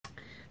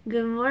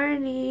Good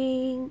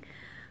morning!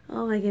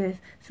 Oh my goodness.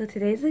 So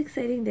today's an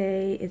exciting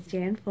day. It's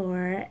Jan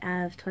 4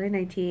 of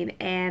 2019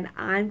 and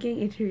I'm getting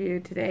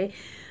interviewed today.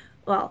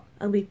 Well,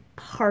 I'll be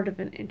part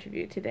of an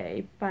interview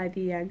today by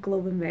the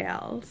Globe and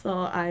Mail. So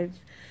I'm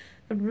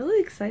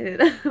really excited.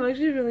 I'm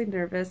actually really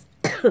nervous.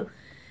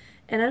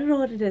 And I don't know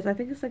what it is. I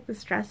think it's like the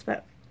stress,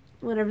 but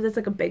whenever there's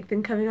like a big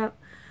thing coming up,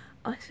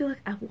 I always feel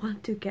like I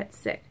want to get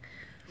sick.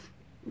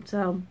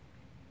 So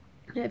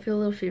yeah, I feel a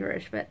little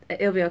feverish, but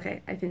it'll be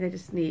okay. I think I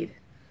just need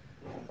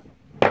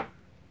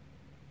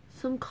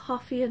some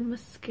coffee and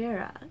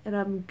mascara and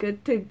I'm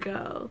good to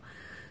go.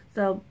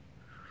 So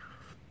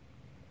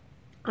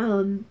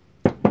not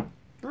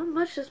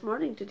much this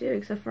morning to do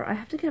except for I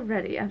have to get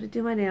ready. I have to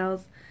do my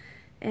nails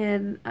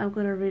and I'm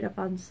gonna read up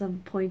on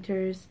some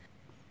pointers.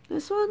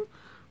 This one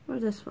or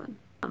this one?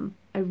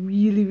 I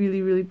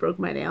really broke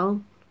my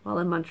nail while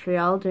in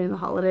Montreal during the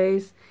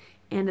holidays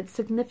and it's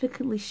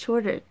significantly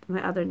shorter than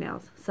my other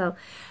nails. So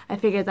I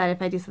figured that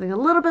if I do something a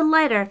little bit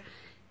lighter,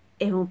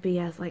 it won't be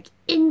as like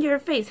in your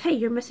face, hey,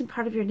 you're missing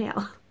part of your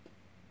nail.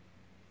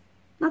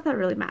 Not that it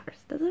really matters.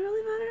 Does it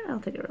really matter? I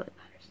don't think it really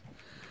matters.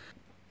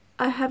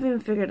 I haven't even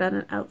figured out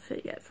an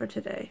outfit yet for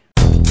today.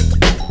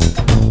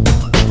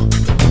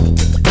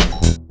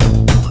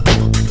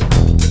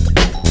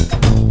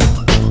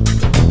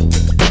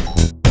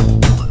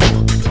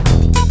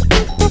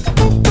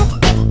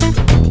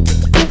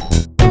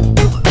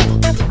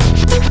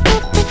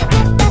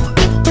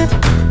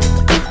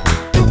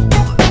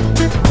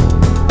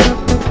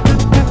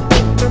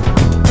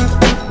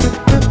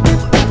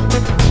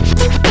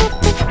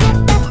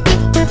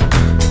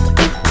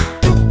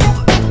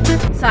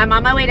 I'm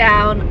on my way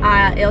down.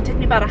 It'll take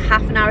me about a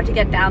half an hour to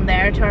get down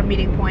there to our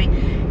meeting point,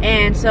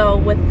 and so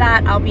with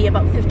that I'll be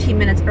about 15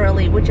 minutes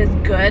early, which is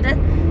good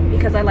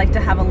because I like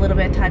to have a little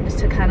bit of time just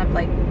to kind of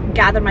like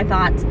gather my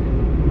thoughts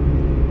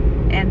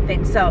and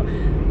things. So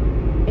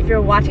if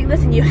you're watching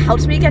this and you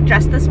helped me get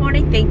dressed this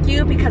morning, thank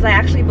you, because I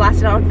actually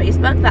blasted out on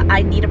Facebook that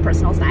I need a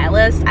personal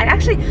stylist.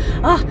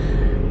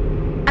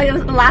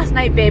 Last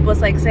night Babe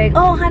was like saying,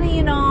 oh honey,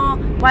 you know,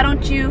 why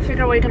don't you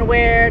figure out what you're gonna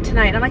wear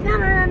tonight? And I'm like, no,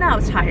 I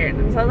was tired.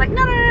 And so I was like,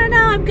 no,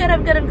 I'm good.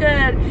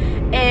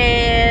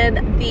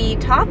 And the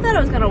top that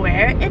I was gonna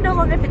wear, it no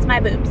longer fits my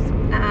boobs.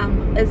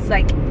 It's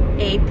like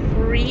a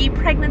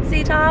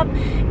pre-pregnancy top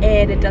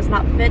and it does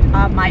not fit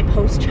my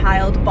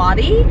post-child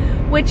body,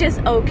 which is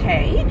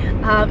okay.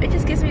 It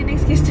just gives me an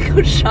excuse to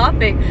go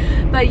shopping.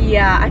 But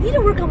yeah, I need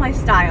to work on my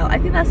style. I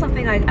think that's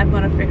something I'm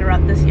going to figure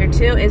out this year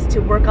too, is to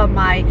work on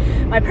my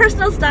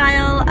personal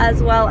style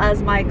as well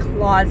as my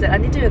closet. I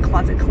need to do a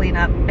closet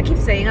cleanup. I keep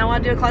saying I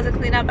want to do a closet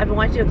cleanup. I've been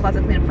wanting to do a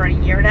closet cleanup for a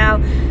year now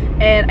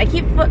and I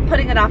keep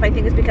putting it off. I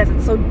think it's because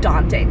it's so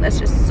daunting. There's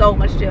just so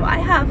much to do. I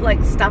have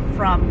like stuff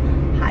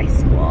from high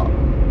school.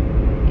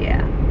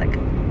 Yeah, like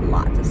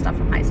lots of stuff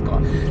from high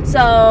school.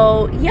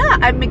 So yeah,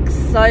 I'm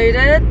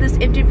excited. This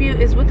interview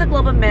is with the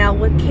Globe and Mail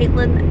with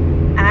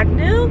Caitlin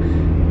Agnew.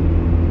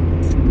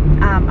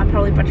 I'm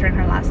probably butchering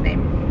her last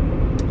name.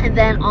 And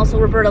then also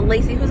Roberta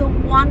Lacey, who's a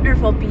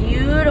wonderful,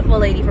 beautiful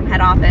lady from head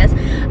office.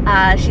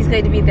 She's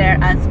going to be there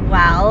as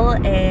well.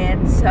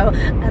 And so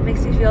that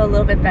makes me feel a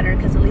little bit better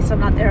because at least I'm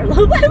not there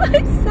alone by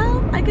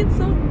myself. I get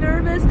so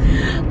nervous.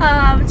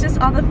 Just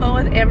on the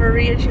phone with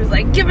Anne-Marie and she was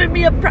like giving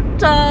me a prep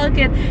talk.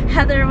 And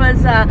Heather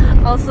was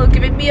also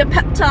giving me a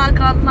pep talk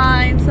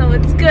online. So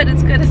it's good.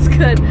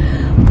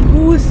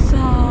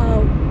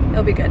 Awesome.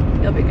 It'll be good.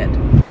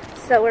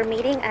 So we're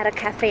meeting at a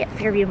cafe at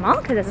Fairview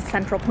Mall because it's a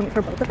central point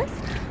for both of us.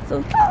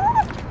 So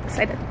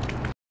excited.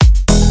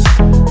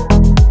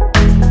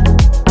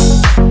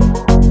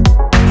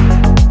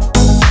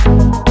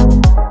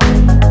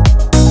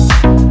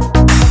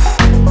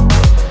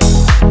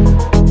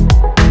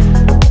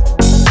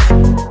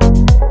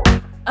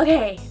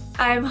 Okay,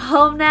 I'm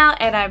home now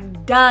and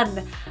I'm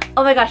done.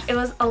 Oh my gosh, it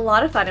was a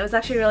lot of fun. It was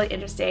actually really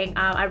interesting.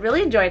 I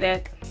really enjoyed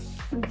it.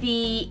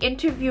 The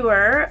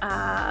interviewer,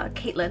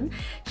 Caitlin,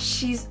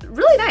 she's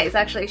really nice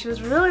actually. She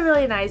was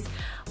really nice.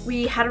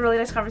 We had a really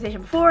nice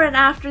conversation before and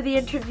after the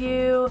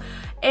interview,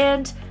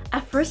 and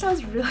at first I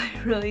was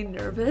really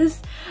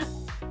nervous,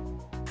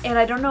 and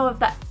I don't know if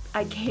that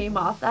I came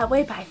off that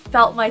way, but I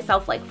felt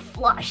myself like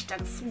flushed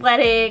and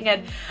sweating.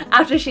 And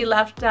after she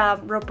left,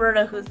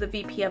 Roberta, who's the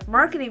VP of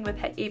marketing with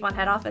AVON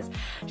head office,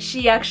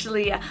 she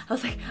actually, I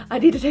was like, I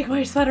need to take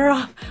my sweater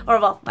off, or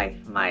well,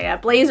 my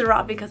blazer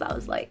off, because I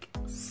was like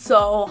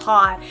so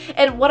hot.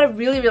 And what I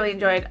really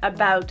enjoyed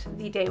about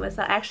the day was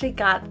that I actually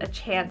got a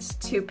chance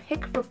to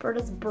pick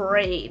Roberta's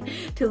brain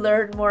to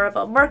learn more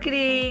about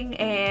marketing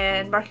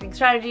and marketing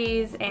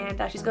strategies,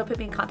 and she's going to put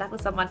me in contact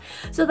with someone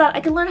so that I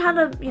can learn how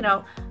to, you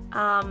know,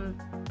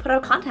 put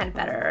out content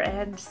better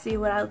and see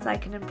what else I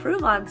can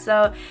improve on.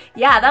 So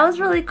yeah, that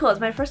was really cool. It's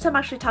my first time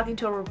actually talking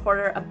to a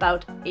reporter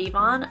about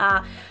Avon.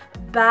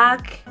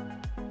 Back,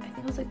 I think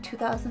it was like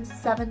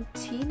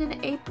 2017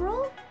 in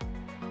April.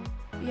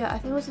 Yeah, I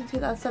think it was in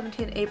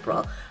 2017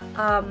 April.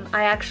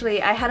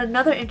 I had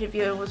another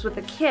interview. It was with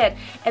a kid,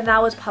 and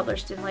that was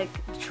published in like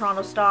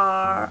Toronto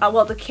Star.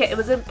 Well, the kit. It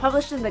was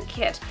published in the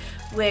Kit,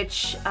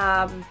 which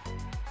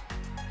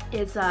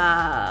is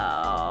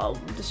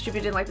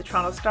distributed in like the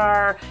Toronto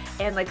Star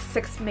and like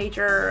 6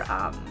 major,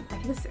 I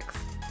think it's 6.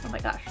 Oh my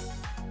gosh,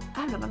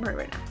 I have no memory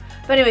right now.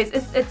 But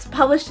anyways, it's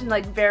published in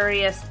like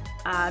various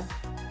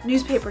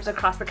newspapers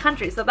across the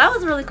country, so that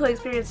was a really cool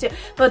experience too.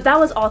 But that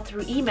was all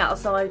through email,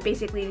 so I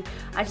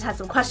just had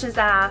some questions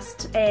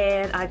asked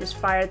and I just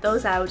fired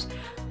those out,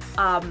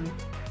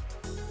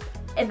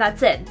 and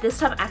that's it. This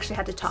time I actually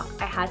had to talk.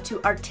 I had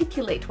to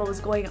articulate what was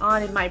going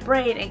on in my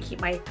brain and keep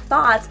my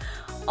thoughts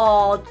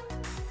all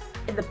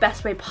in the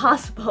best way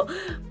possible,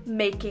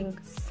 making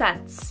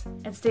sense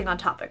and staying on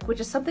topic, which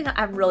is something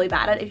I'm really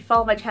bad at. If you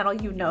follow my channel,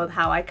 you know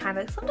how I kind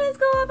of sometimes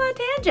go off on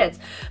tangents.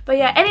 But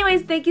yeah,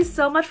 anyways, thank you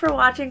so much for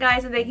watching,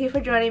 guys, and thank you for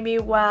joining me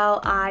while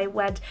I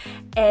went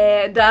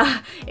and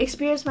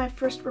experienced my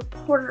first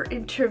reporter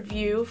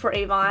interview for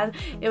AVON.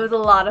 It was a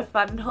lot of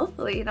fun, and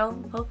hopefully,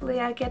 hopefully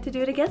I get to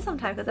do it again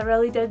sometime, because I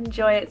really did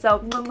enjoy it.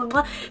 So,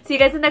 see you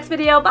guys in the next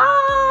video.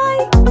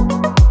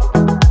 Bye!